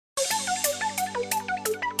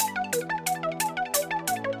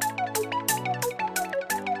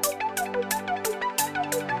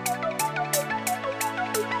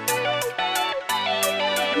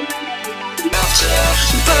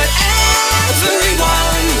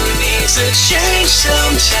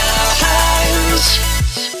sometimes.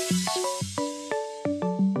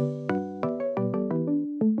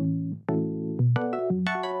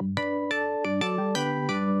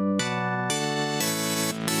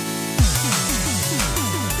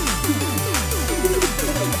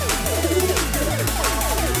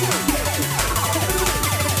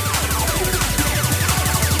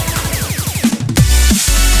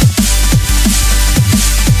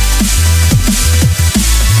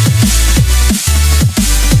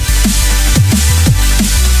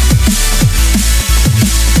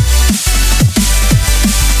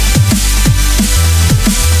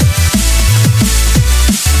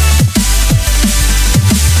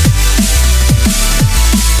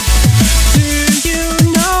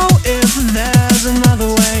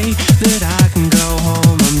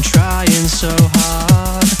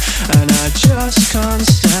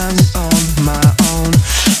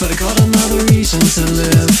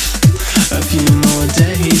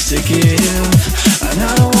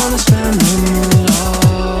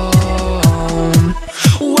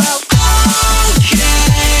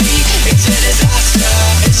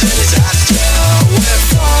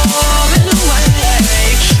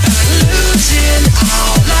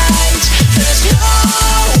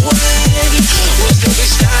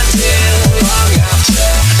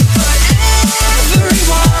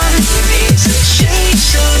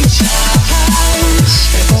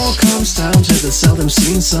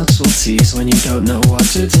 Subtleties when you don't know what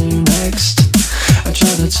to do next. I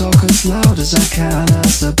try to talk as loud as I can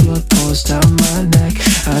as the blood pours down my neck.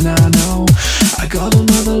 And I know I got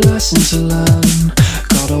another lesson to learn.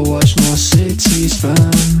 Gotta watch more cities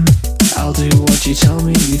burn. I'll do what you tell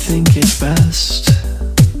me you think is best.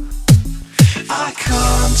 I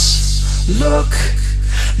can't look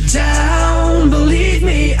down. Believe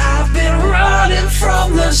me, I've been running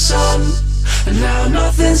from the sun, and now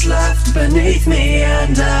nothing's left beneath me,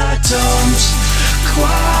 and I don't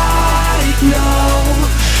quite know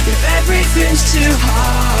if everything's too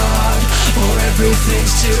hard or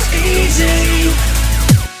everything's too easy.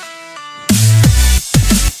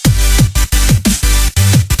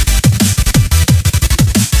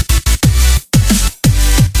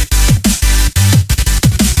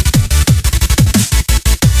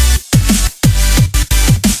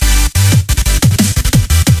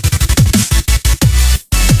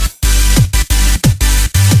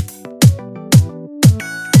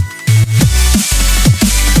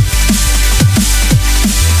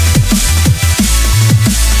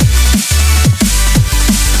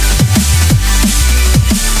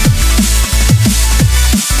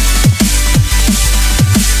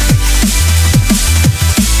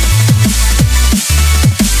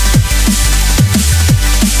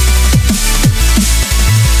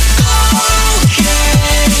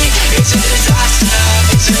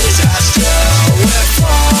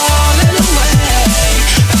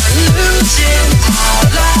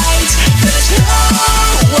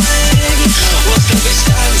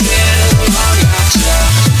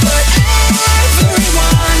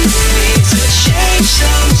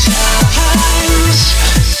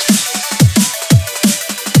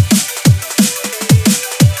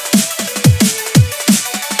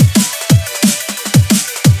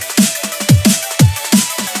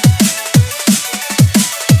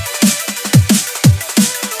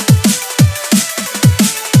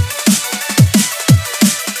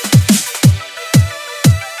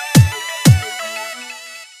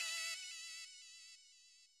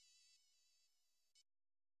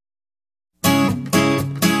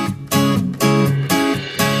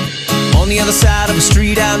 the other side of the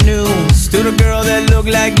street I knew stood a girl that looked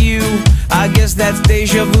like you. I guess that's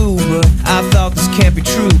deja vu, but I thought this can't be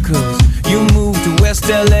true, cause you moved to West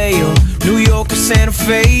LA or New York or Santa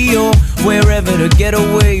Fe or wherever to get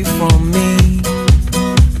away from me.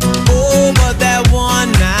 Oh, but that one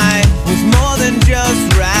night was more than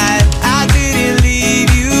just right. I didn't leave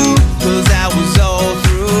you, cause I was all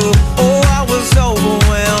through. Oh, I was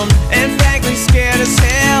overwhelmed and frankly scared as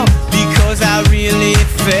hell, because I really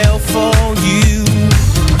fell for you.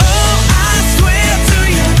 Oh, I swear to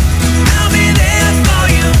you, I'll be there for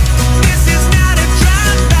you. This is not a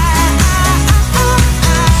drive-by,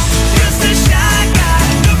 just a shy guy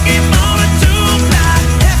looking for a two-fly.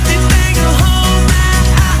 Hefty thing to hold.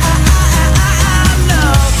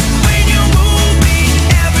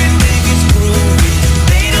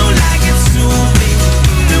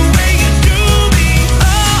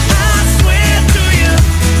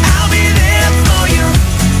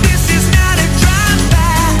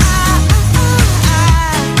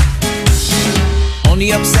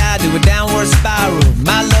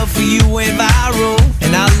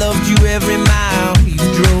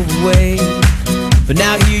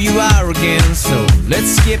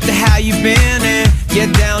 Let's skip to how you been and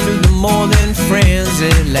get down to the more than friends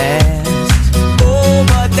at last. Oh,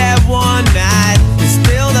 but that one night is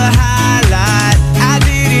still the highlight. I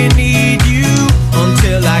didn't need you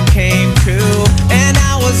until I came to, and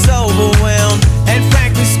I was overwhelmed and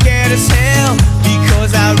frankly scared as hell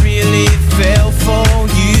because I really fell for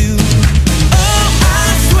you. Oh, I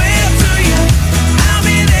swear to you, I'll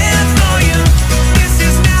be there for you. This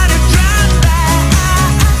is not a drive-by,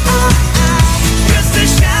 just a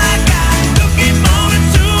shy guy looking for a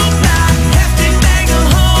two-ply, hefty bag of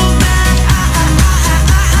home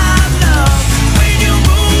love. When you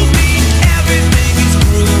move me, everything is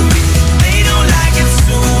groovy. They don't like it,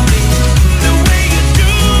 sue me, the way you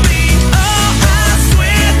do me. Oh, I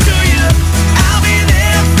swear to you, I'll be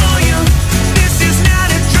there for you. This is not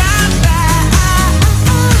a drive-by.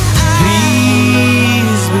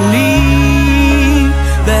 Please believe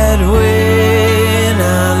that when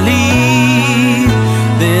I leave,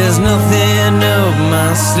 there's nothing up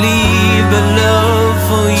my sleeve but love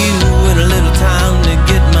for you and a little time to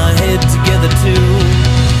get my head together too.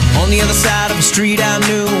 On the other side of the street I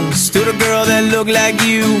knew stood a girl that looked like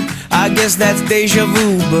you. I guess that's deja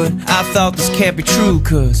vu, but I thought this can't be true,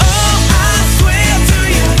 'cause oh, I swear to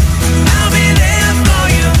you, I'll be there for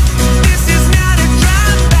you. This is not a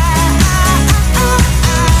drive-by,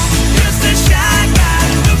 just a shy guy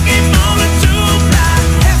looking for a two-ply,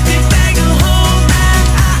 hefty bag of home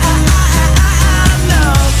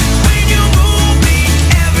love. When you move me,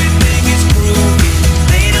 everything is groovy.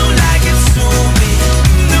 They don't like it, sue me,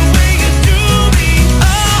 the way you do me.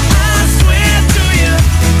 Oh, I swear to you,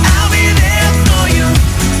 I'll be there for you.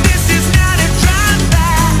 This is not a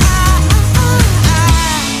drive-by.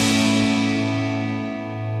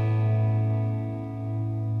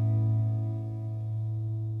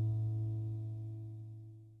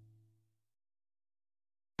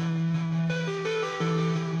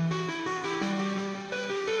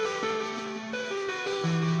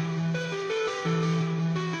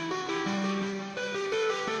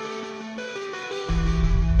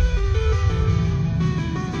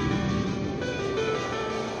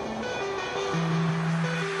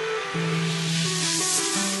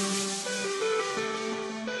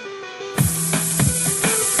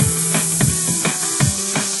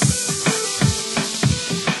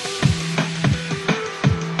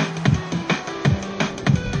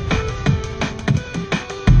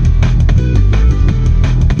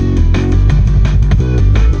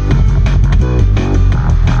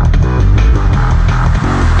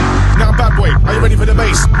 Now, bad boy, are you ready for the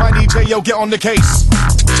bass? My DJ, yo, get on the case.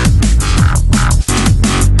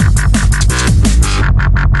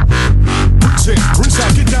 Roots in, roots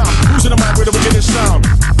out, get down. Who's in the mic with the wickedest sound?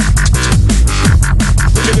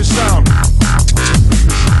 Wickedest sound.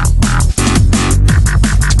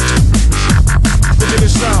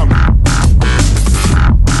 Wickedest sound.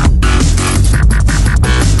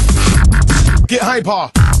 Get hyper.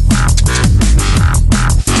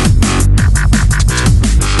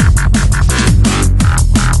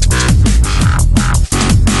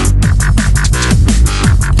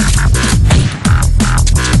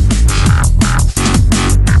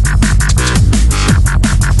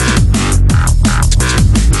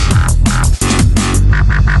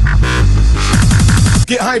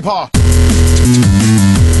 Get hyper.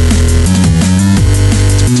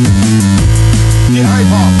 Get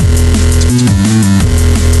hyper.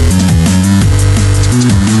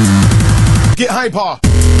 Get hyper.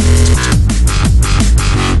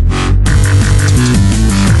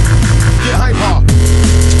 Get hyper.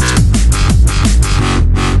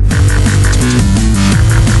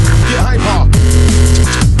 Get hyper.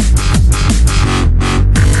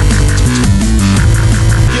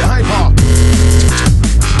 Get hyper.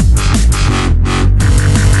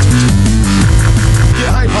 Get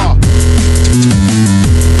hyper.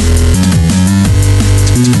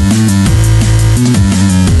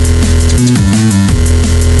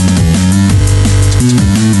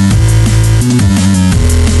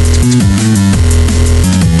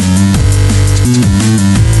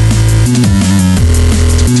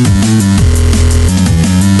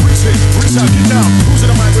 Rinse out, get down. Who's in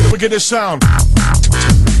the mic with the wickedest sound?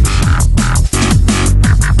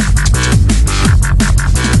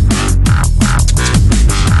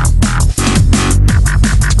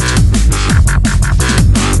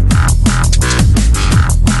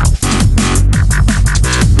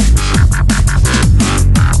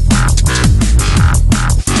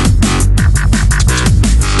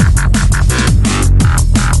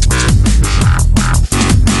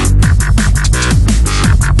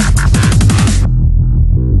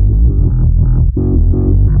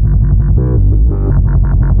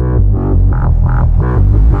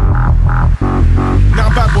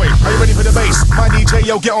 Hey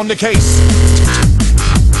yo, get on the case.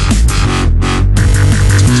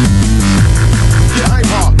 Get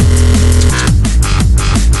hyper.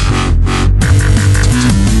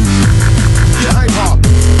 Get hyper.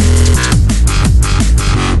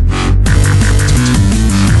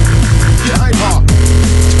 Get hyper.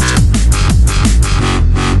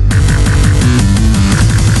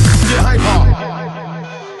 Get hyper.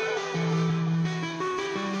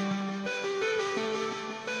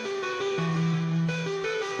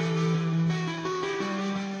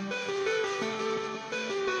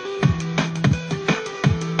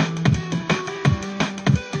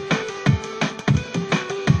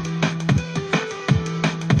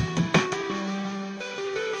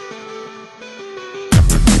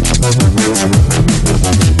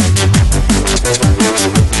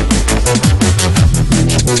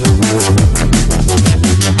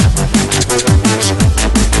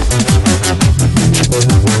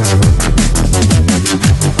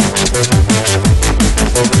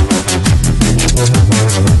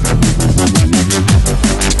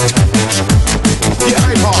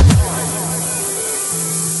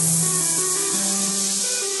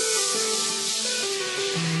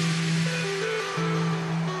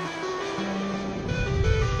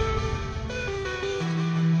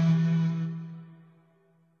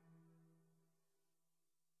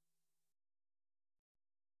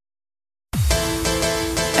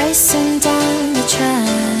 I say